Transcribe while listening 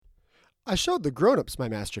I showed the grown-ups my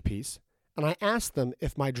masterpiece, and I asked them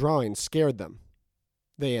if my drawing scared them.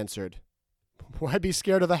 They answered, "Why be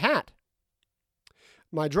scared of a hat?"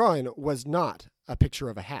 My drawing was not a picture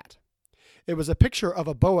of a hat. It was a picture of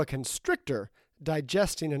a boa constrictor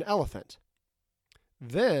digesting an elephant.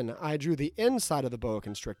 Then I drew the inside of the boa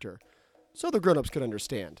constrictor so the grown-ups could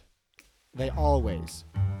understand. They always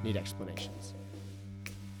need explanations.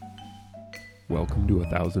 Welcome to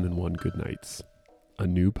 1001 Good Nights, a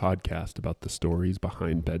new podcast about the stories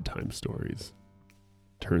behind bedtime stories.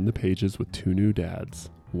 Turn the pages with two new dads,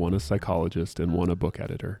 one a psychologist and one a book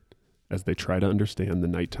editor, as they try to understand the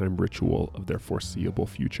nighttime ritual of their foreseeable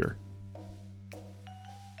future.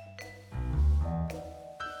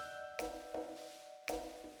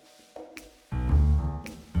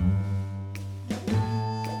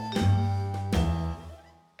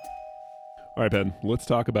 All right, Ben, let's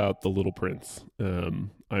talk about The Little Prince.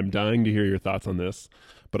 I'm dying to hear your thoughts on this,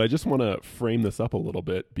 but I just want to frame this up a little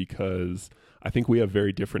bit because I think we have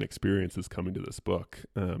very different experiences coming to this book.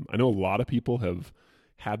 I know a lot of people have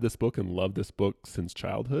had this book and loved this book since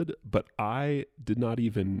childhood, but I'd never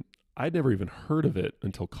even heard of it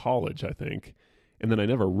until college, I think. And then I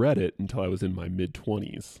never read it until I was in my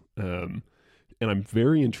mid-20s. And I'm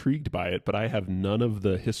very intrigued by it, but I have none of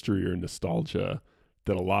the history or nostalgia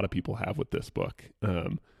that a lot of people have with this book.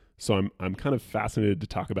 So I'm kind of fascinated to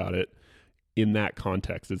talk about it in that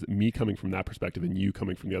context. Is it me coming from that perspective and you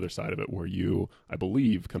coming from the other side of it, where you, I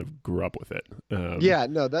believe, kind of grew up with it?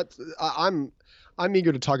 I'm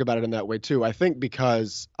eager to talk about it in that way too. I think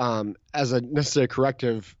because as a necessary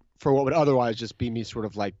corrective for what would otherwise just be me sort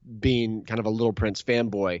of like being kind of a Little Prince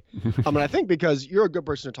fanboy. And I think because you're a good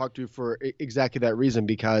person to talk to for exactly that reason,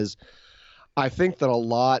 because I think that a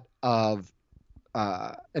lot of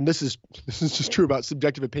and this is just true about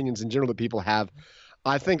subjective opinions in general that people have.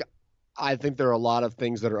 I think there are a lot of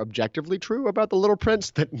things that are objectively true about The Little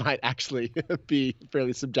Prince that might actually be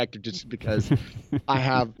fairly subjective, just because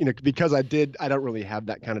I don't really have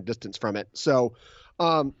that kind of distance from it. So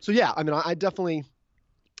yeah, I mean, I definitely.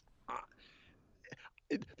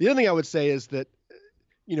 The other thing I would say is that,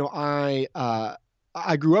 I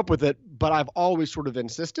grew up with it, but I've always sort of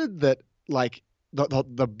insisted that, like,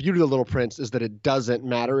 the beauty of The Little Prince is that it doesn't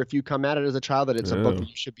matter if you come at it as a child, that it's a book that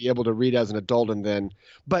you should be able to read as an adult.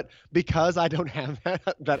 But because I don't have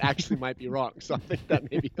that actually might be wrong. So I think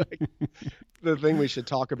that may be like the thing we should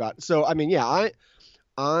talk about. So, I mean, yeah,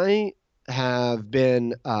 I have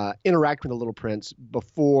been interacting with The Little Prince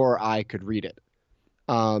before I could read it.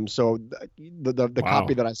 So the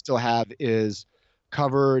copy that I still have is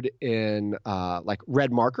covered in like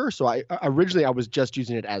red marker. So I originally was just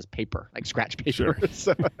using it as paper, like scratch paper. Sure.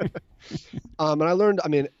 So, and I learned,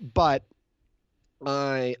 but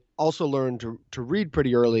I also learned to read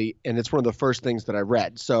pretty early, and it's one of the first things that I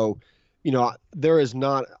read. So, there is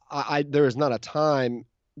not a time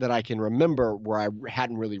that I can remember where I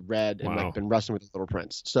hadn't really read and like been wrestling with The Little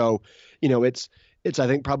Prince. So, it's I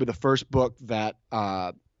think probably the first book that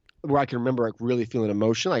where I can remember like really feeling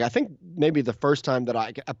emotion. Like I think maybe the first time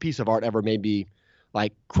that a piece of art ever made me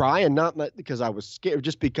like cry, and not because I was scared,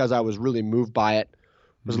 just because I was really moved by it,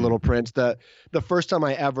 was Little Prince. The first time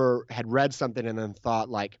I ever had read something and then thought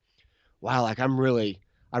like, wow, like I really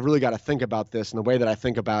got to think about this. And the way that I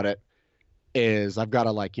think about it is I've got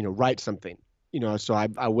to write something, so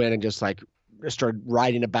I went and just like started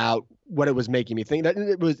writing about what it was making me think.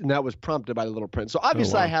 That was prompted by The Little Prince. So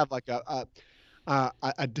obviously I have like a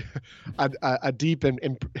deep and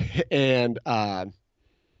not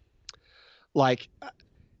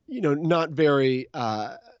very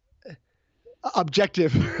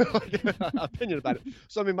objective opinion about it.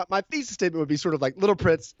 So I mean, my thesis statement would be sort of like Little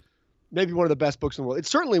Prince, maybe one of the best books in the world. It's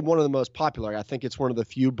certainly one of the most popular. I think it's one of the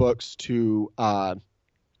few books to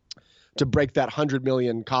break that 100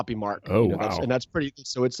 million copy mark. Oh, wow. And that's pretty.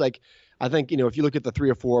 So it's like, I think, if you look at the 3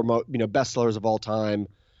 or 4, bestsellers of all time,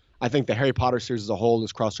 I think the Harry Potter series as a whole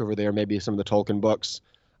is crossed over there. Maybe some of the Tolkien books,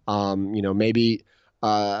 maybe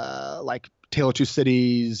like Tale of Two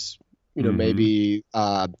Cities, maybe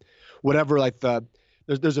whatever, like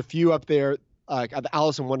there's a few up there, like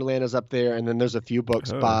Alice in Wonderland is up there. And then there's a few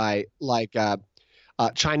books by like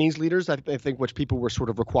Chinese leaders, I think, which people were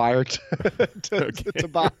sort of required to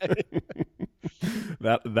buy.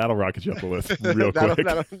 That'll rocket you up the list real quick.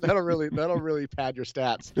 That'll really pad your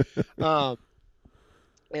stats.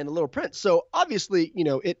 And The Little Prince. So obviously,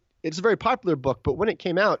 it's a very popular book, but when it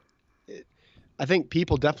came out, I think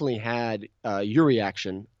people definitely had your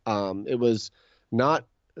reaction. It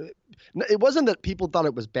wasn't that people thought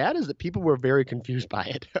it was bad, is that people were very confused by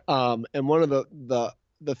it. And one of the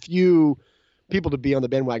few people to be on the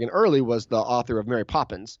bandwagon early was the author of Mary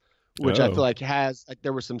Poppins, which I feel like has like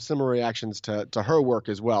there were some similar reactions to her work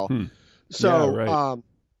as well. So, yeah, right.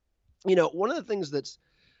 One of the things that's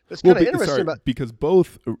kind of interesting about, because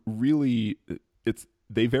both really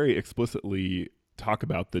they very explicitly talk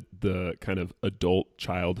about the kind of adult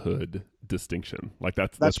childhood distinction. Like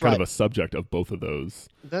that's kind of a subject of both of those.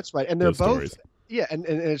 That's right, and they're both stories. Yeah, and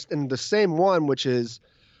it's in the same one, which is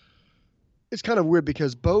it's kind of weird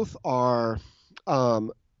because both are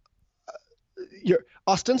you're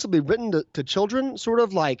ostensibly written to children, sort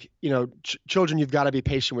of like, children, you've got to be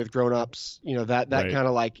patient with grown-ups, that Right. kind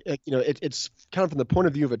of like, it's kind of from the point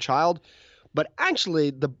of view of a child. But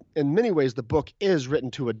actually, in many ways, the book is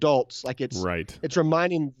written to adults. Like it's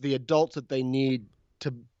reminding the adults that they need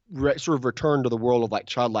to sort of return to the world of like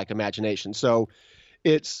childlike imagination. So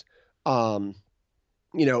it's, the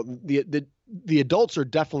adults are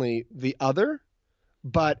definitely the other,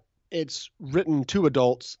 but it's written to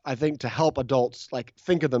adults, I think, to help adults like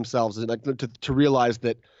think of themselves and like to realize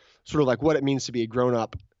that sort of like what it means to be a grown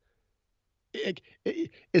up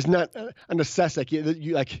is not a necessity.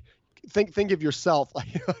 You like think of yourself like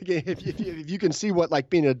if you can see what like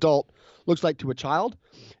being an adult looks like to a child,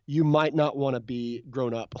 you might not want to be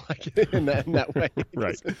grown up like in that way.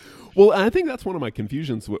 Right. Well, I think that's one of my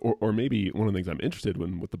confusions, or maybe one of the things I'm interested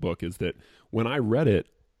in with the book is that when I read it,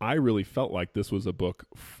 I really felt like this was a book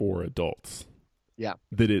for adults. Yeah.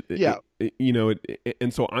 That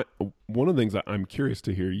and so one of the things that I'm curious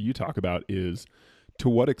to hear you talk about is to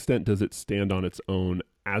what extent does it stand on its own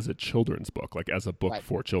as a children's book, like as a book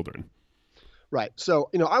for children? Right. So,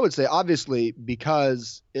 I would say obviously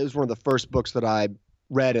because it was one of the first books that I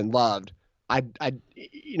read and loved,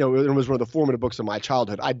 it was one of the formative books of my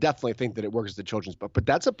childhood. I definitely think that it works as a children's book, but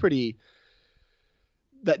that's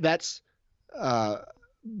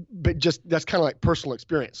but just that's kind of like personal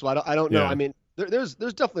experience. So I don't know. Yeah. I mean, there's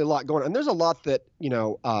definitely a lot going on, and there's a lot that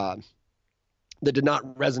that did not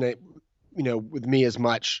resonate with me as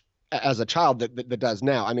much as a child that does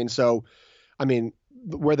now. I mean,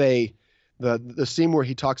 where the scene where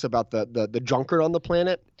he talks about the drunkard on the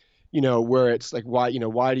planet, where it's like why do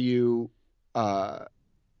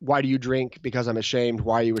you drink? Because I'm ashamed.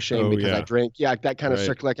 Why are you ashamed? Because I drink. Yeah, that kind of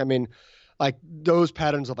circle. Like, I mean, like those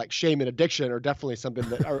patterns of like shame and addiction are definitely something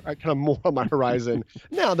that are kind of more on my horizon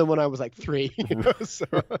now than when I was like 3. So.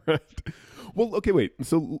 Well, okay, wait.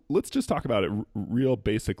 So let's just talk about it real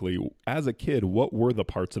basically. As a kid, what were the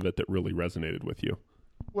parts of it that really resonated with you?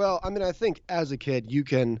 Well, I mean, I think as a kid,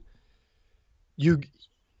 and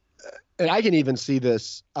I can even see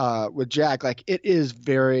this with Jack. Like, it is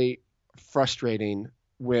very frustrating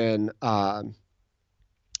when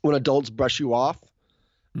adults brush you off,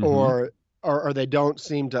 or they don't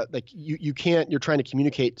seem to like you can't. You're trying to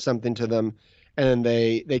communicate something to them, and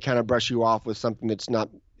they kind of brush you off with something that's not.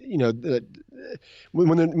 When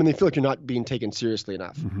they feel like you're not being taken seriously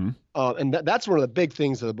enough, and that's one of the big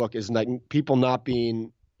things of the book is like people not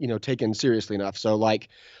being taken seriously enough. So like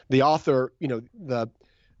the author, the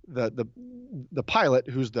pilot,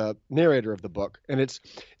 who's the narrator of the book, and it's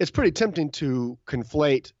pretty tempting to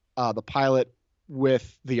conflate the pilot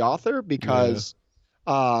with the author because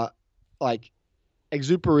like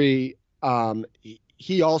Exupéry,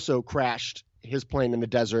 he also crashed his plane in the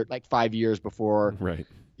desert like 5 years before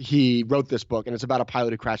he wrote this book, and it's about a pilot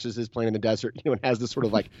who crashes his plane in the desert, and has this sort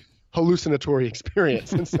of like hallucinatory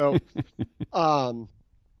experience. And so,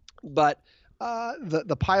 but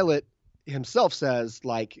the pilot himself says,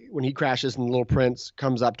 like, when he crashes and the little prince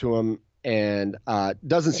comes up to him and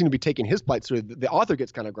doesn't seem to be taking his plight seriously, the author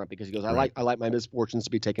gets kind of grumpy because he goes, I like my misfortunes to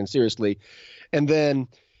be taken seriously. And then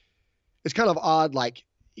it's kind of odd, like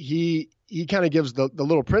he kind of gives the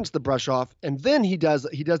little prince the brush off, and then he does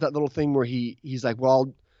that little thing where he's like,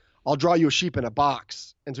 well, I'll draw you a sheep in a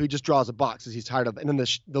box. And so he just draws a box as he's tired of it. And then the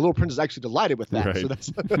little prince is actually delighted with that. So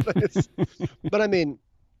that's but I mean,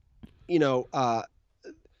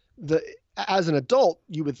 as an adult,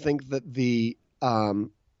 you would think that the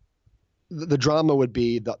drama would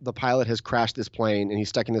be the pilot has crashed this plane and he's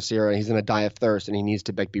stuck in the Sierra and he's going to die of thirst and he needs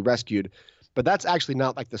to be rescued. But that's actually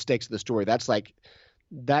not like the stakes of the story. That's like,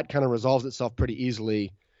 that kind of resolves itself pretty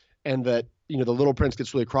easily. And that, the little prince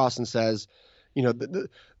gets really cross and says, a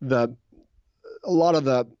lot of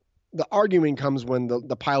the arguing comes when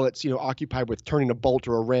the pilot's, occupied with turning a bolt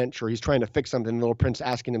or a wrench, or he's trying to fix something. The little prince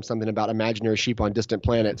asking him something about imaginary sheep on distant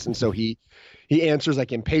planets. And so he answers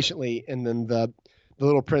like impatiently. And then the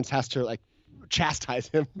little prince has to like chastise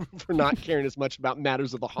him for not caring as much about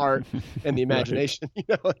matters of the heart and the imagination,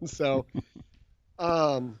 And so,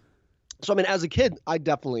 I mean, as a kid, I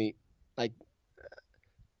definitely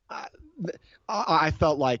I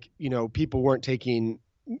felt like, people weren't taking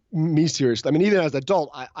me seriously. I mean, even as an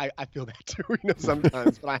adult, I feel that too,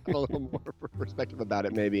 sometimes, but I have a little more perspective about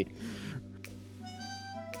it, maybe.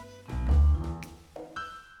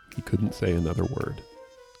 He couldn't say another word.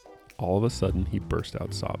 All of a sudden, he burst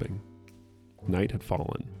out sobbing. Night had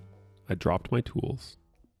fallen. I dropped my tools.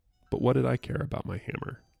 But what did I care about my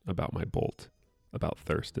hammer, about my bolt, about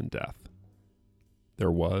thirst and death?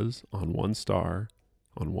 There was, on one star,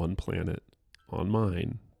 on one planet, on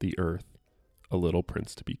mine, the earth, a little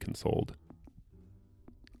prince to be consoled.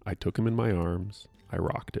 I took him in my arms. I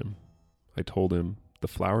rocked him. I told him, the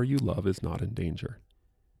flower you love is not in danger.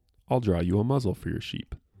 I'll draw you a muzzle for your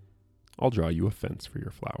sheep. I'll draw you a fence for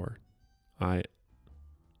your flower. I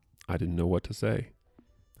didn't know what to say.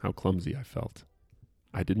 How clumsy I felt.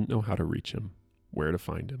 I didn't know how to reach him, where to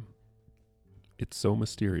find him. It's so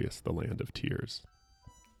mysterious, the land of tears.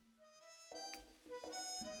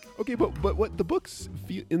 Okay, but what the books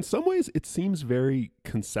feel, in some ways, it seems very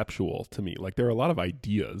conceptual to me. Like there are a lot of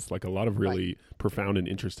ideas, like a lot of really profound and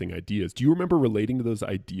interesting ideas. Do you remember relating to those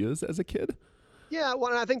ideas as a kid? Yeah,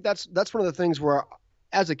 well, I think that's one of the things where,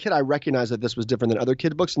 as a kid, I recognized that this was different than other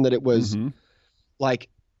kid books, and that it was like,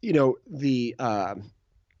 the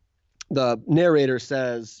narrator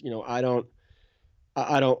says, I don't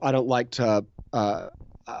like to.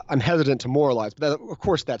 I'm hesitant to moralize, but of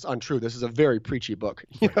course that's untrue. This is a very preachy book,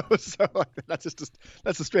 so that's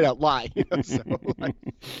a straight out lie.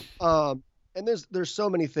 And there's so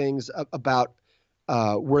many things about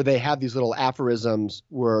where they have these little aphorisms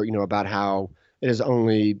where about how it is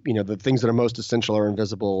only the things that are most essential are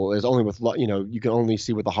invisible. Is only with you can only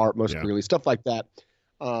see with the heart most clearly. Stuff like that.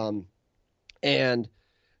 And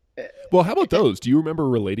well, how about those? Do you remember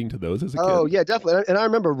relating to those as a kid? Oh yeah, definitely. And I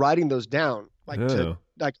remember writing those down, like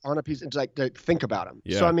on a piece, and to think about them.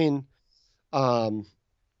 Yeah. So I mean,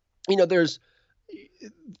 there's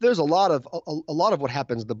a lot of what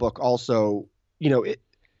happens in the book. Also, there's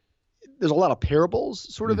a lot of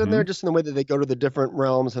parables sort of in there, just in the way that they go to the different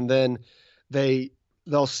realms, and then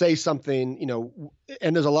they'll say something,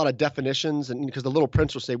 and there's a lot of definitions, and because the little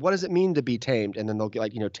prince will say, "What does it mean to be tamed?" And then they'll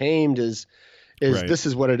get tamed is right. This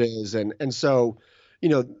is what it is, and so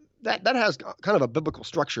that has kind of a biblical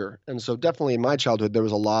structure, and so definitely in my childhood there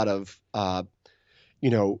was a lot of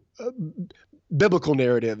biblical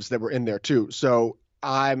narratives that were in there too. So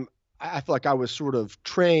I feel like I was sort of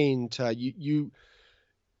trained to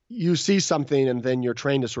you see something and then you're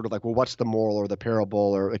trained to sort of like, well, what's the moral or the parable,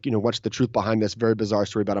 or what's the truth behind this very bizarre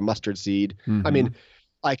story about a mustard seed? I mean,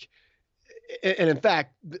 and in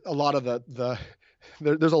fact, a lot of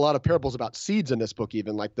there's a lot of parables about seeds in this book.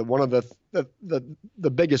 Even like one of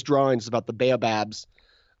the biggest drawings is about the baobabs,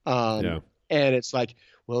 and it's like,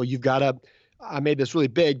 well, I made this really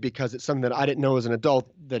big because it's something that I didn't know as an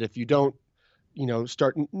adult, that if you don't,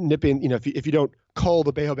 start nipping, if you don't cull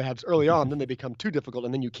the baobabs early on, then they become too difficult,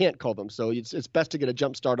 and then you can't cull them. So it's best to get a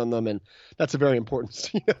jump start on them, and that's a very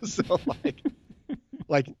important. So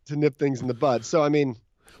like to nip things in the bud. So I mean,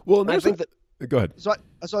 well, I think that. Go ahead. So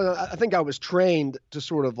I think I was trained to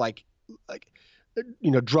sort of like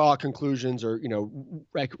draw conclusions, or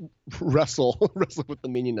like wrestle with the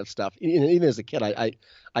meaning of stuff. Even as a kid,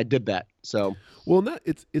 I did that. So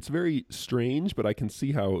it's very strange, but I can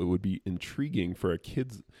see how it would be intriguing for a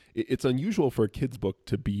kid's. It's unusual for a kid's book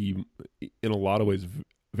to be, in a lot of ways,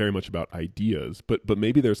 very much about ideas, but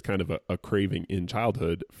maybe there's kind of a craving in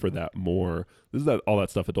childhood for that more. This is all that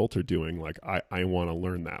stuff adults are doing. Like I want to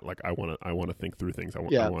learn that. Like I want to think through things. I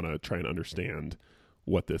want to try and understand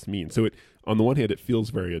what this means. So on the one hand, it feels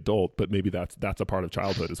very adult, but maybe that's a part of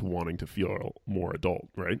childhood, is wanting to feel more adult,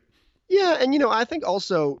 right? Yeah, and I think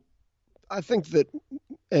that,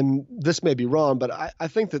 and this may be wrong, but I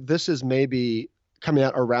think that this is maybe coming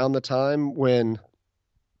out around the time when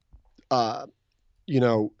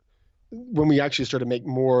when we actually started to make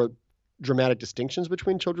more dramatic distinctions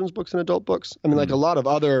between children's books and adult books. I mean, like a lot of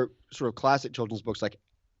other sort of classic children's books, like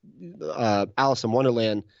Alice in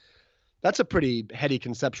Wonderland, that's a pretty heady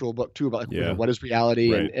conceptual book too, about what is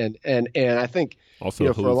reality, right. and I think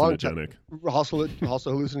also for a long time, also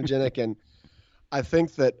hallucinogenic, and I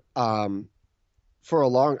think that for a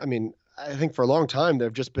long time there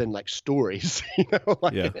have just been like stories,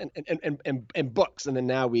 and books, and then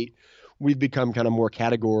now we've become kind of more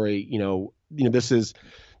category,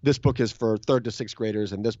 this book is for 3rd to 6th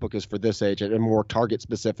graders, and this book is for this age, and more target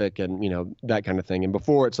specific, and that kind of thing. And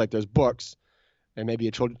before, it's like there's books, and maybe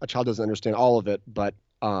a child doesn't understand all of it, but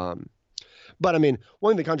I mean,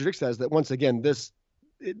 one thing that contradicts that is that, once again,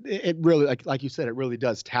 it really, like you said, it really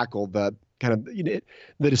does tackle the kind of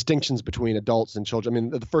the distinctions between adults and children. I mean,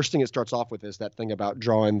 the first thing it starts off with is that thing about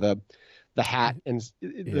drawing the hat and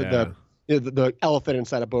the elephant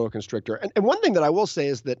inside a boa constrictor. And one thing that I will say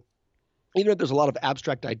is that, there's a lot of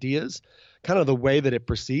abstract ideas. Kind of the way that it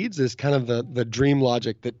proceeds is kind of the dream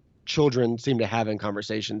logic that children seem to have in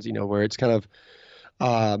conversations, where it's kind of,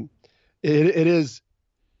 it is,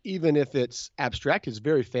 even if it's abstract, it's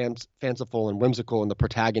very fanciful and whimsical, and the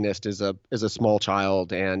protagonist is a small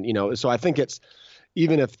child. And, so I think it's,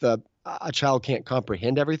 even if a child can't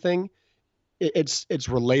comprehend everything, it's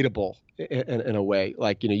relatable in a way.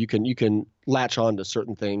 Like, you can latch on to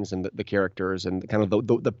certain things and the characters and kind of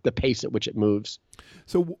the pace at which it moves.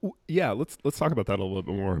 So let's talk about that a little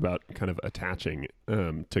bit more, about kind of attaching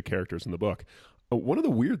to characters in the book. One of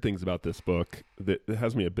the weird things about this book that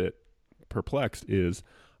has me a bit perplexed is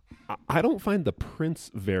I don't find the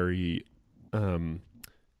prince very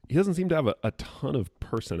he doesn't seem to have a ton of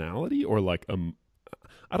personality, or like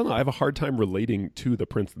I don't know. I have a hard time relating to the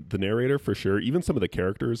prince, the narrator for sure, even some of the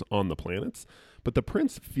characters on the planets. But the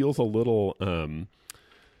prince feels a little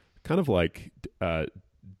kind of like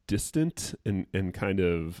distant and kind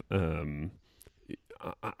of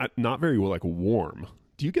not very like warm.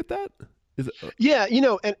 Do you get that? Is it? Yeah,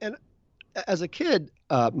 and as a kid,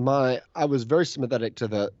 I was very sympathetic to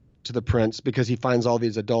the prince because he finds all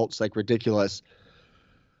these adults like ridiculous.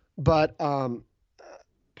 But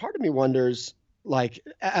part of me wonders, like,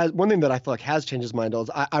 as one thing that I feel like has changed his mind is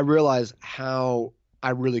I realize how I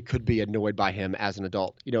really could be annoyed by him as an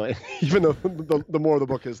adult, even though the more of the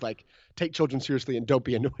book is like, take children seriously and don't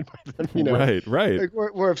be annoyed by them, Right. Like,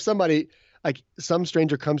 where if somebody, like some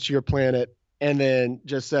stranger comes to your planet and then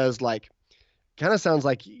just says like, kind of sounds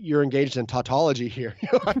like you're engaged in tautology here,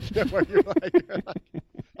 where you're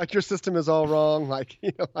like your system is all wrong. Like,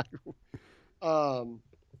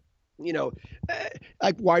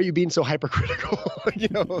 like, why are you being so hypercritical?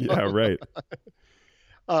 Yeah, right.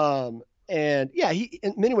 And yeah, he,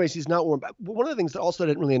 in many ways, he's not warm. But one of the things that also I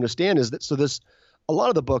didn't really understand is that, a lot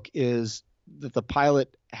of the book is that the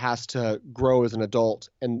pilot has to grow as an adult,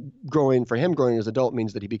 and growing as an adult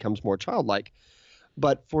means that he becomes more childlike.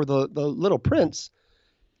 But for the little prince,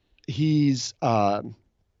 he's sort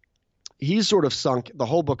of sunk. The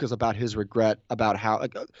whole book is about his regret, about how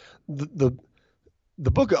the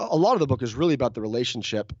book, a lot of the book is really about the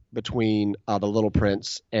relationship between the little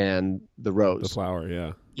prince and the rose, the flower.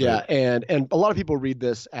 Yeah. Yeah. Right. And a lot of people read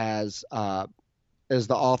this as the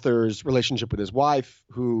author's relationship with his wife,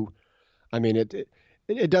 who, I mean, it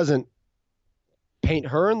doesn't paint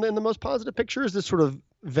her in the most positive pictures. This sort of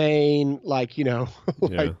vain, like,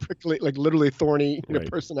 like prickly, like literally thorny Right.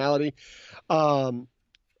 personality.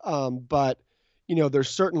 But there's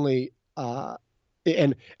certainly,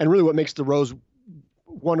 and really what makes the rose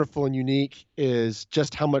wonderful and unique is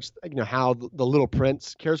just how much, how the little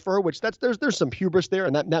prince cares for her, which there's some hubris there.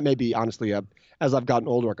 And that may be honestly, as I've gotten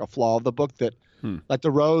older, like a flaw of the book, that like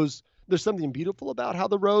the rose, there's something beautiful about how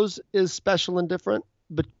the rose is special and different,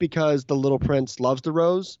 but because the little prince loves the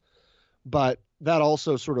rose. But that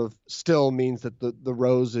also sort of still means that the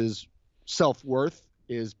rose's self-worth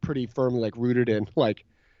is pretty firmly like rooted in like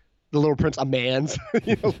the little prince, a man's,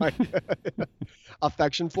 like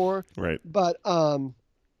affection for. Right. But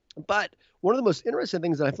one of the most interesting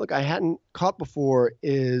things that I feel like I hadn't caught before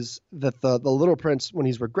is that the little prince, when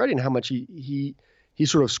he's regretting how much he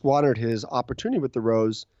sort of squandered his opportunity with the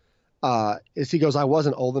rose, is he goes, I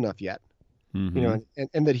wasn't old enough yet. Mm-hmm.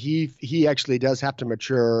 And that he actually does have to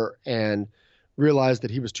mature and realize that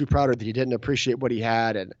he was too proud, or that he didn't appreciate what he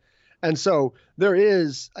had. And so there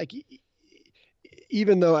is, like,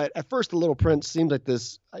 even though at first the little prince seems like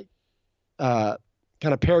this kind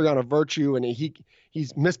of paragon of virtue, and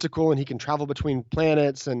he's mystical and he can travel between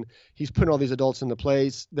planets, and he's putting all these adults in their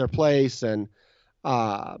place. And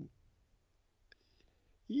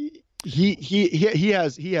he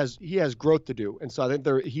has growth to do. And so I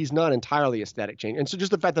think he's not entirely a static change. And so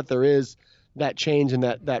just the fact that there is that change and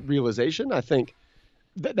that realization, I think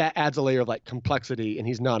that adds a layer of like complexity, and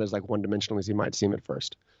he's not as like one dimensional as he might seem at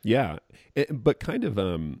first. Yeah. But kind of,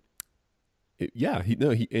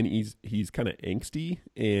 he's kind of angsty,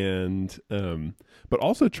 and but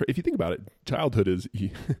also if you think about it, childhood is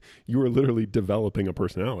you are literally developing a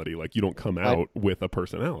personality. Like, you don't come out with a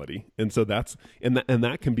personality, and so that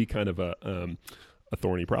can be kind of a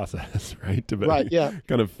thorny process, right? Right. Yeah.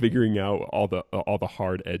 Kind of figuring out all the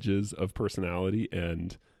hard edges of personality,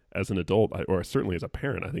 and as an adult, or certainly as a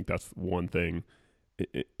parent, I think that's one thing.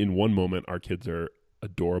 In one moment, our kids are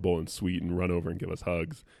adorable and sweet and run over and give us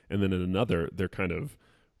hugs, and then in another they're kind of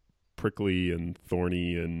prickly and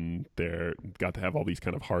thorny, and they're got to have all these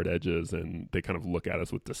kind of hard edges, and they kind of look at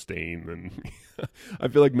us with disdain. And I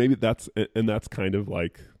feel like maybe that's kind of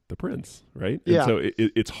like the prince, right? Yeah. And so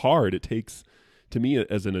it's hard. It takes to me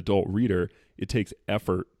as an adult reader, it takes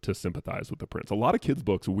effort to sympathize with the prince. A lot of kids'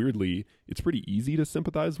 books, weirdly, it's pretty easy to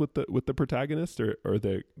sympathize with the protagonist or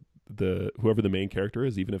the whoever the main character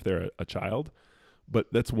is, even if they're a child. But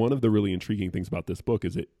that's one of the really intriguing things about this book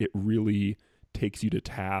is it really takes you to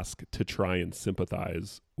task to try and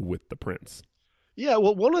sympathize with the prince. Yeah,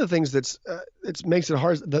 well, one of the things it makes it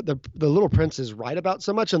hard, the Little Prince is right about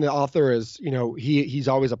so much, and the author is, he's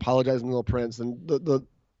always apologizing to the Little Prince, and the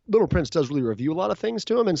Little Prince does really review a lot of things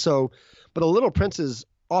to him, and so, but the Little Prince is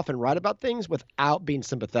often right about things without being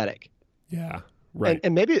sympathetic. Yeah, right.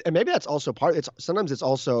 And maybe that's also sometimes it's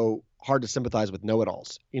also hard to sympathize with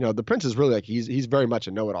know-it-alls. The Prince is really like he's very much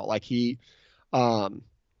a know-it-all. Like he's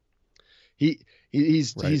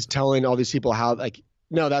telling all these people how like.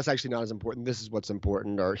 No, that's actually not as important. This is what's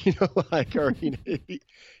important, or he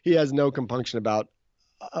has no compunction about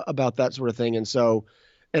that sort of thing, and so,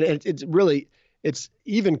 and it's really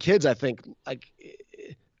even kids. I think like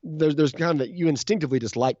there's kind of that you instinctively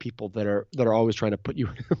dislike people that are always trying to put you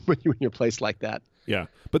in your place like that. Yeah,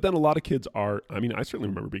 but then a lot of kids are. I mean, I certainly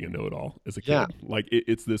remember being a know-it-all as a kid. Yeah. Like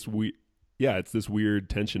it's this weird. Yeah, it's this weird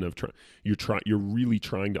tension of you're really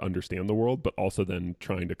trying to understand the world, but also then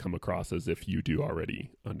trying to come across as if you do already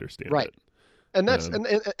understand right. it. And that's and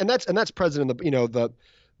that's present in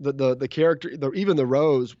the character, even the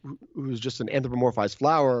Rose, who's just an anthropomorphized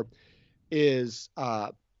flower, is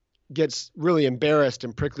gets really embarrassed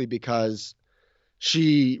and prickly because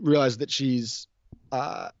she realizes that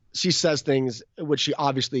she says things which she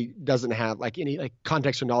obviously doesn't have like any like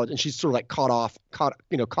context or knowledge, and she's sort of like caught out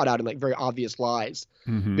in like very obvious lies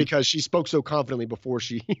because she spoke so confidently before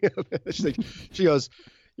she she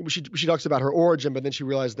talks about her origin, but then she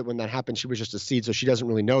realized that when that happened she was just a seed, so she doesn't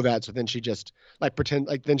really know that. So then she just like pretend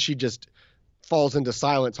like then she just falls into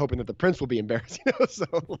silence hoping that the prince will be embarrassed, so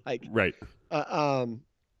like right.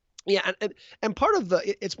 Yeah, and part of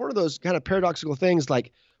it's one of those kind of paradoxical things.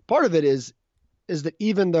 Like part of it is that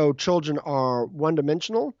even though children are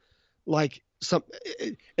one-dimensional, like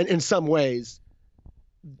in some ways,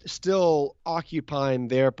 still occupying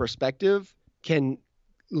their perspective can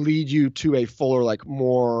lead you to a fuller, like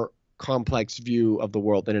more complex view of the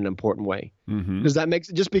world in an important way. Mm-hmm. Does that make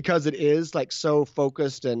sense? Just because it is like so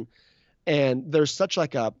focused and there's such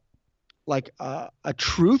like a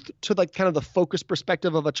truth to like kind of the focused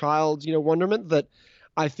perspective of a child's, wonderment, that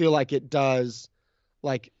I feel like it does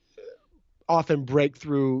like often break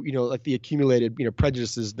through, like the accumulated,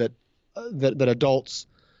 prejudices that adults,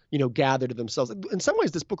 gather to themselves. In some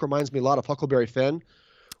ways, this book reminds me a lot of Huckleberry Finn,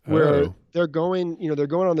 where they're going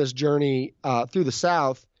on this journey through the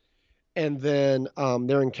South, and then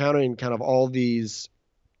they're encountering kind of all these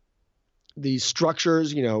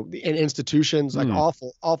structures, and institutions, like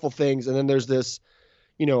awful things. And then there's this,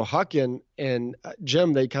 Huck and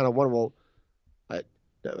Jim, they kind of wonder, well,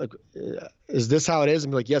 is this how it is?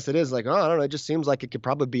 And be like, yes, it is. Like, oh, I don't know. It just seems like it could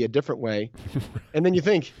probably be a different way. And then you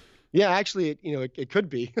think, yeah, actually, it could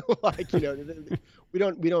be. Like, we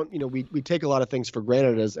take a lot of things for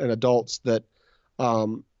granted as adults that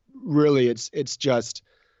really it's just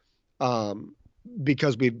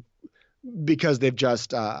because they've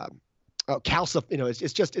just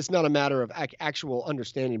it's not a matter of actual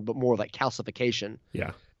understanding, but more like calcification.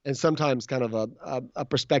 Yeah. And sometimes kind of a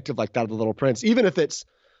perspective like that of the Little Prince, even if it's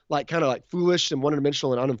like kind of like foolish and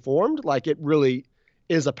one-dimensional and uninformed, like it really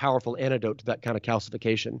is a powerful antidote to that kind of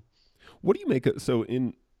calcification. What do you make of, so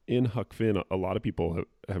in Huck Finn, a lot of people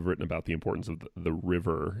have written about the importance of the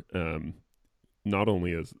river, not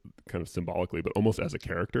only as kind of symbolically, but almost as a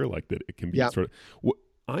character, like that it can be sort of, what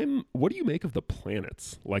do you make of the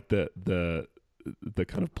planets? Like the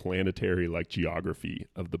kind of planetary like geography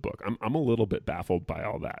of the book. I'm a little bit baffled by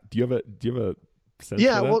all that. Do you have a sense?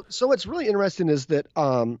 Yeah, for that? well, so what's really interesting is that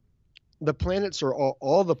the planets are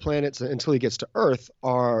all the planets until he gets to Earth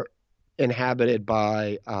are inhabited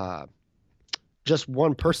by just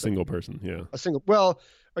one person. A single person, yeah. A single. Well,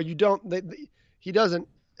 or you don't. He doesn't.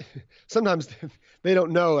 Sometimes they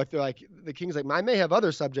don't know if they're like the king's like, I may have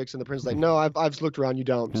other subjects, and the prince is like, no, I've looked around. You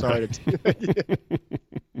don't. Sorry.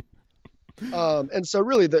 And so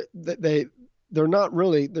really they're not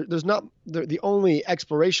really, there's not, the only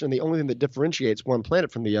exploration, the only thing that differentiates one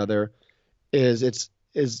planet from the other is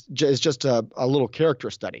just a little character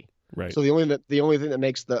study. Right. So the only thing that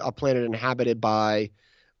makes a planet inhabited by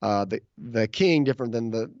the king different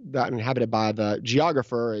than that inhabited by the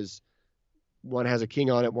geographer is one has a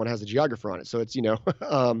king on it, one has a geographer on it. So it's, I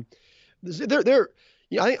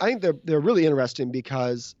think they're really interesting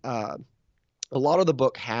because a lot of the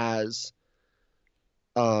book has,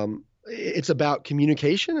 it's about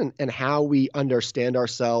communication and how we understand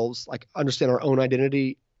ourselves, like understand our own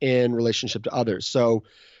identity in relationship to others. So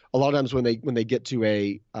a lot of times when they get to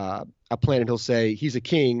a planet, he'll say he's a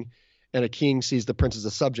king, and a king sees the prince as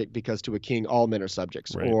a subject because to a king all men are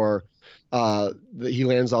subjects. Right. Or he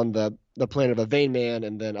lands on the planet of a vain man,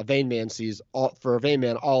 and then a vain man sees for a vain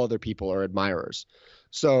man all other people are admirers.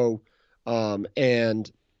 So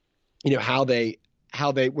and how they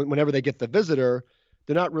whenever they get the visitor,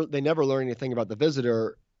 they never learn anything about the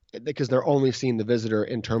visitor because they're only seeing the visitor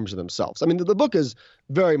in terms of themselves. I mean, the book is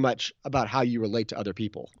very much about how you relate to other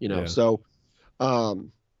people, Yeah. So,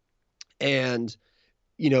 and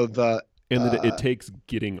that it takes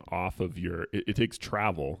getting off of it takes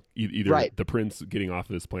travel, either right. the prince getting off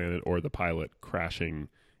of his planet or the pilot crashing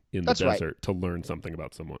in the desert right. to learn something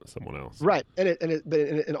about someone else. Right,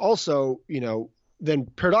 and also then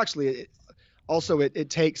paradoxically, it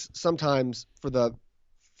takes sometimes for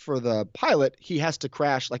the pilot, he has to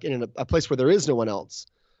crash like in a place where there is no one else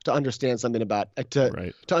to understand something about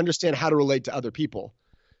to understand how to relate to other people,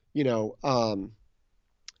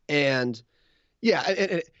 and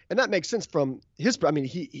that makes sense from his. I mean,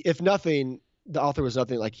 if nothing, the author was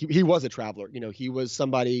nothing like he was a traveler. He was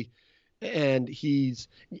somebody, and he's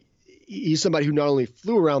somebody who not only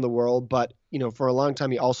flew around the world, but for a long time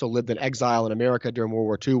he also lived in exile in America during World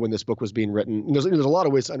War II when this book was being written. And there's a lot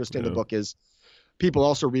of ways to understand the book is. People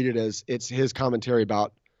also read it as it's his commentary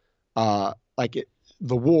about the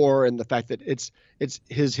war and the fact that it's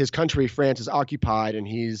his country, France, is occupied, and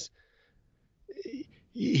he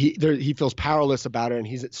feels powerless about it, and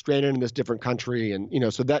he's stranded in this different country, and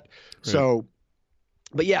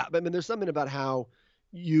but yeah, I mean, there's something about how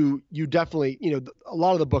you definitely a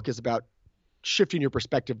lot of the book is about shifting your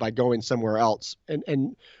perspective by going somewhere else,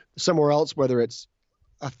 and somewhere else, whether it's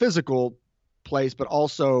a physical place, but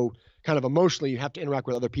also kind of emotionally, you have to interact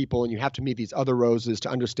with other people, and you have to meet these other Roses to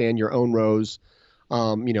understand your own Rose,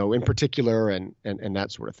 in particular, and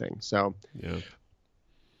that sort of thing. So, yeah.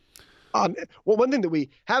 Well, one thing that we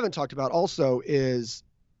haven't talked about also is,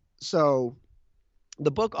 so the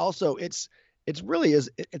book also it's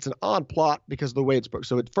an odd plot because of the way it's booked.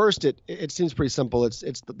 So at first it seems pretty simple. It's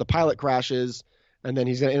the pilot crashes, and then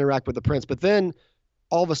he's going to interact with the prince, but then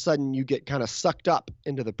all of a sudden you get kind of sucked up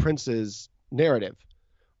into the prince's narrative.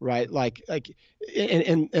 Right. Like,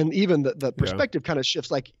 and even the perspective kind of shifts,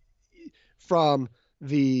 like from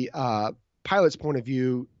the pilot's point of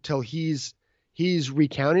view till he's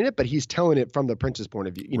recounting it, but he's telling it from the prince's point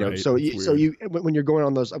of view, Right. So when you're going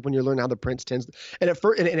on those, when you're learning how the prince tends, and at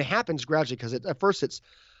first, and it happens gradually because at first it's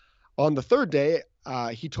on the third day,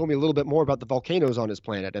 he told me a little bit more about the volcanoes on his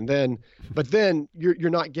planet, but then you're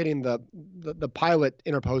not getting the pilot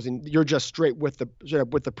interposing. You're just straight with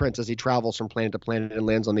the prince as he travels from planet to planet and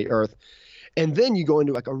lands on the Earth, and then you go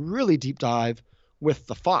into like a really deep dive with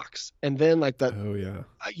the fox, and then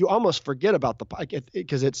you almost forget about the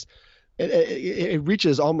because it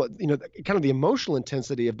reaches almost kind of the emotional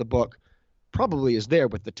intensity of the book probably is there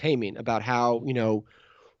with the taming about how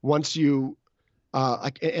once you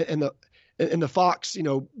and the fox,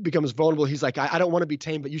 becomes vulnerable. He's like, I don't want to be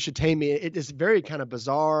tamed, but you should tame me. It is very kind of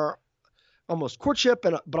bizarre, almost courtship,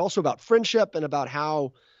 but also about friendship and about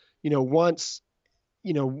how, once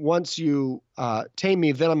you tame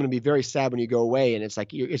me, then I'm going to be very sad when you go away. And it's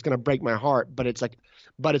like, it's going to break my heart, but it's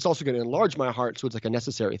also going to enlarge my heart. So it's like a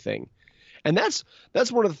necessary thing. And that's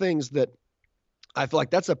one of the things that I feel like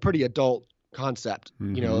that's a pretty adult concept,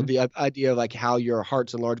 Mm-hmm. The idea of like how your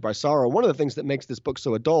heart's enlarged by sorrow. One of the things that makes this book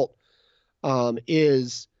so adult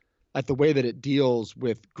is like the way that it deals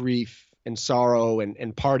with grief and sorrow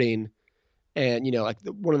and parting, and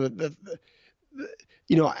one of the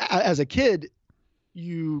as a kid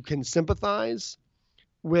you can sympathize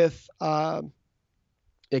with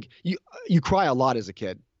like you cry a lot as a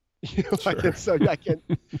kid, Sure.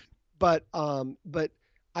 but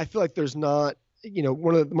I feel like there's not.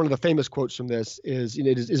 One of the famous quotes from this is,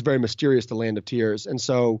 it is very mysterious, the land of tears. And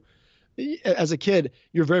so as a kid,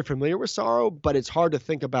 you're very familiar with sorrow, but it's hard to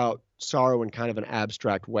think about sorrow in kind of an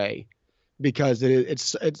abstract way because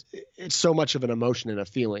it's so much of an emotion and a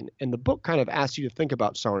feeling. And the book kind of asks you to think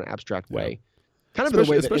about sorrow in an abstract way. Kind of especially, in a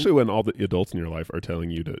way especially when all the adults in your life are telling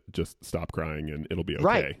you to just stop crying and it'll be okay.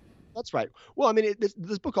 Right. That's right. Well, I mean,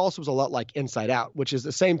 this book also was a lot like Inside Out, which is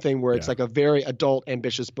the same thing where it's like a very adult,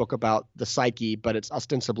 ambitious book about the psyche, but it's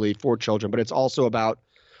ostensibly for children. But it's also about,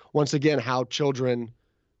 once again, how children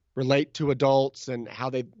relate to adults and how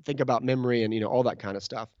they think about memory and, all that kind of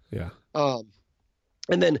stuff. Yeah. And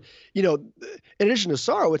then, in addition to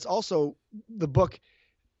sorrow, it's also the book.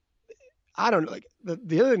 I don't know, like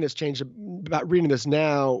the other thing that's changed about reading this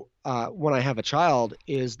now when I have a child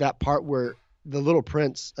is that part where the little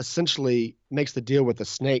prince essentially makes the deal with the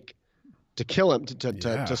snake to kill him,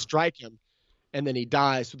 to strike him, and then he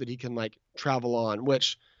dies so that he can like travel on.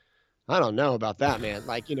 Which I don't know about that, man.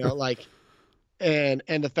 Like, you know, like, and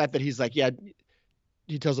the fact that he's like, yeah,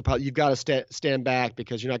 he tells the pilot, you've got to stand back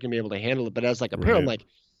because you're not going to be able to handle it. But as like a parent, I'm like,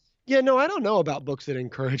 yeah, no, I don't know about books that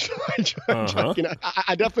encourage. You know,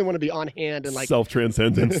 I definitely want to be on hand and like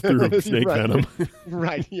self-transcendence through snake venom.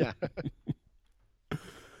 Right. Yeah.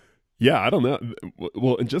 Yeah, I don't know.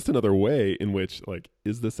 Well, and just another way in which, like,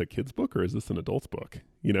 is this a kid's book or is this an adult's book?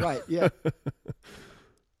 You know, right? Yeah.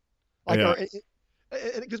 Like,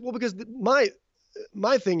 because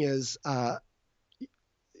my thing is,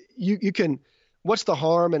 you can. What's the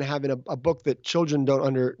harm in having a book that children don't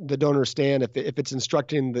understand if it's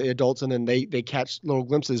instructing the adults and then they catch little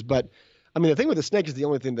glimpses? But I mean, the thing with the snake is the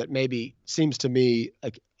only thing that maybe seems to me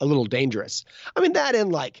like a little dangerous. I mean, that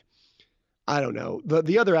and like, I don't know.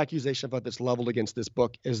 The other accusation about that's leveled against this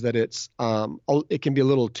book is that it can be a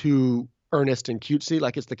little too earnest and cutesy.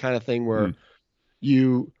 Like it's the kind of thing where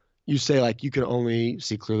you say like you can only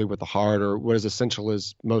see clearly with the heart, or what is essential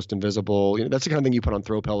is most invisible. You know, that's the kind of thing you put on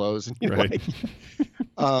throw pillows. And, you know, right.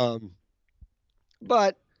 Like,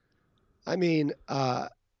 but I mean, I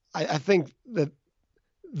think that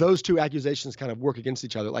those two accusations kind of work against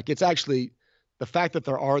each other. Like it's actually the fact that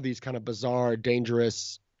there are these kind of bizarre,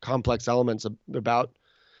 dangerous, complex elements about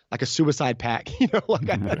like a suicide pact, you know, like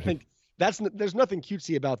I think there's nothing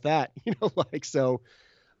cutesy about that, you know, like, so,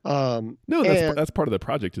 no, that's part of the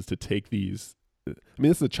project is to take these, I mean,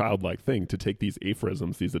 this is a childlike thing to take these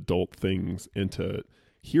aphorisms, these adult things, and to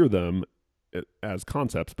hear them as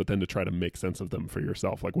concepts, but then to try to make sense of them for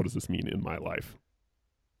yourself. Like, what does this mean in my life?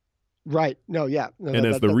 Right. No, yeah. No, and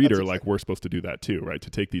as the reader, like we're supposed to do that too, right? To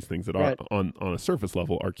take these things that are on a surface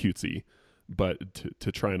level are cutesy, but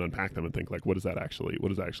to try and unpack them and think like, what does that actually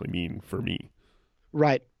mean for me?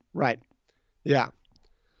 Right. Yeah.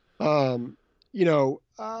 You know,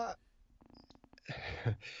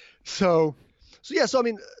 so I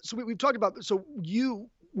mean, so we've talked about, so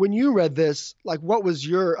when you read this, like, what was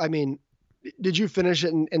I mean, did you finish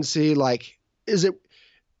it and see, like,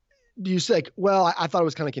 do you say, like, well, I thought it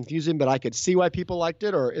was kind of confusing, but I could see why people liked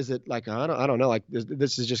it? Or is it like, I don't know, like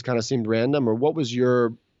this is just kind of seemed random, or what was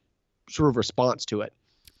your sort of response to it?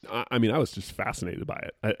 I mean, I was just fascinated by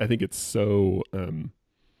it. I think it's so,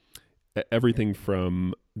 everything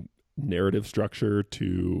from narrative structure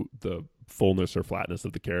to the fullness or flatness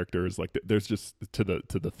of the characters, like there's just to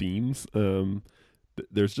the themes,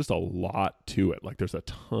 there's just a lot to it. Like there's a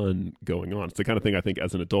ton going on. It's the kind of thing I think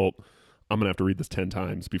as an adult I'm gonna have to read this 10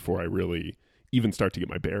 times before I really even start to get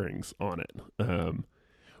my bearings on it,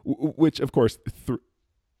 which of course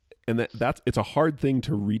it's a hard thing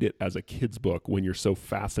to read it as a kid's book when you're so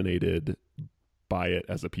fascinated by it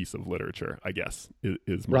as a piece of literature, I guess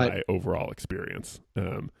is my overall experience.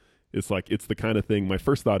 It's like, it's the kind of thing, my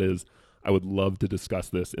first thought is I would love to discuss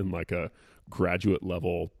this in like a graduate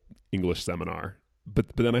level English seminar.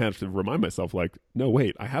 But then I have to remind myself, like, no,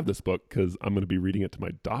 wait, I have this book because I'm going to be reading it to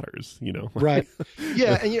my daughters, you know? Right.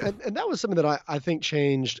 Yeah. And that was something that I think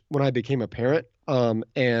changed when I became a parent.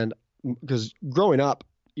 And because growing up,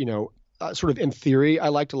 you know, sort of in theory, I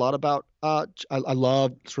liked a lot about, I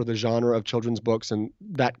love sort of the genre of children's books and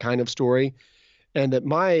that kind of story. And that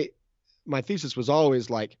my thesis was always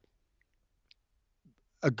like,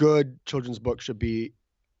 a good children's book should be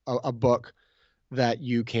a book that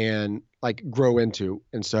you can like grow into.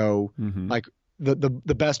 And so like the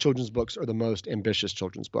best children's books are the most ambitious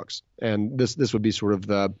children's books. And this would be sort of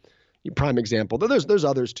the prime example. There's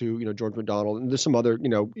others too, you know, George MacDonald, and there's some other, you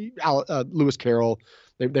know, Lewis Carroll.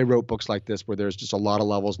 They wrote books like this where there's just a lot of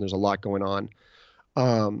levels and there's a lot going on.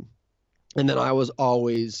 And then I was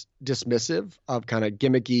always dismissive of kind of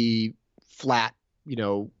gimmicky, flat, you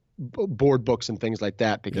know, board books and things like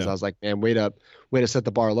that, because I was like, man, way to set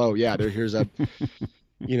the bar low. Yeah, here's a,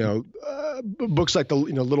 you know, books like the,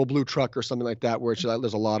 you know, Little Blue Truck or something like that, where it's like,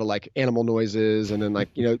 there's a lot of like animal noises, and then like,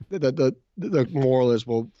 you know, the moral is,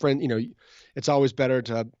 well, friend, you know, it's always better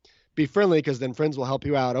to be friendly because then friends will help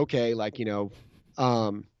you out. Okay, like, you know,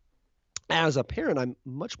 as a parent, I'm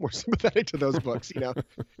much more sympathetic to those books, you know,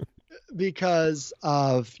 because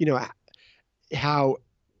of, you know, how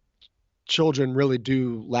children really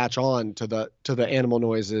do latch on to the animal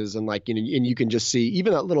noises, and like, you know, and you can just see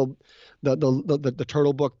even that little the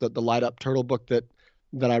turtle book, the light up turtle book that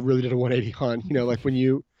I really did a 180 on, you know, like when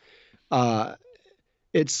you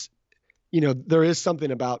it's, you know, there is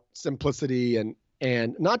something about simplicity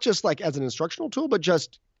and not just like as an instructional tool, but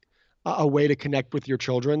just a way to connect with your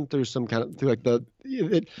children through some kind of, through like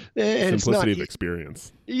simplicity of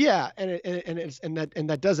experience. Yeah. And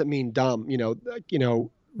that doesn't mean dumb, you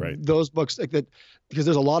know, those books like that, because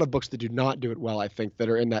there's a lot of books that do not do it well, I think, that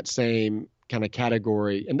are in that same kind of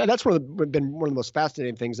category. And that's been one of the most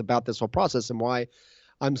fascinating things about this whole process, and why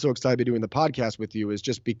I'm so excited to be doing the podcast with you, is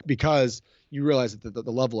just because you realize that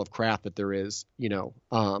the level of craft that there is,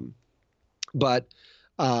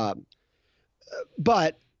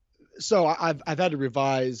 so I've had to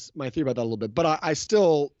revise my theory about that a little bit, but I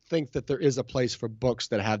still think that there is a place for books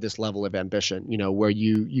that have this level of ambition, where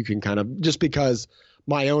you can kind of, just because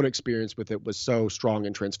my own experience with it was so strong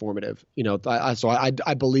and transformative,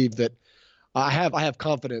 I believe that I have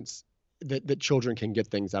confidence that children can get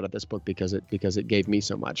things out of this book because it gave me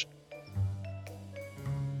so much.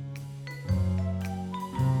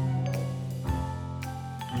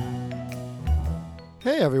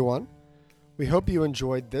 Hey everyone. We hope you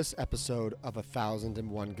enjoyed this episode of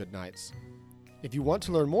 1001 Good Nights. If you want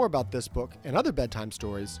to learn more about this book and other bedtime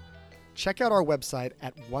stories, check out our website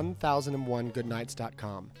at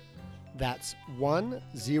 1001goodnights.com. That's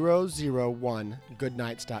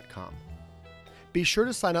 1001goodnights.com. Be sure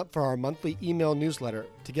to sign up for our monthly email newsletter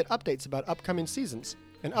to get updates about upcoming seasons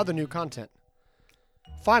and other new content.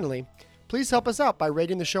 Finally, please help us out by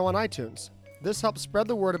rating the show on iTunes. This helps spread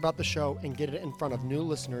the word about the show and get it in front of new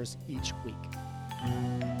listeners each week.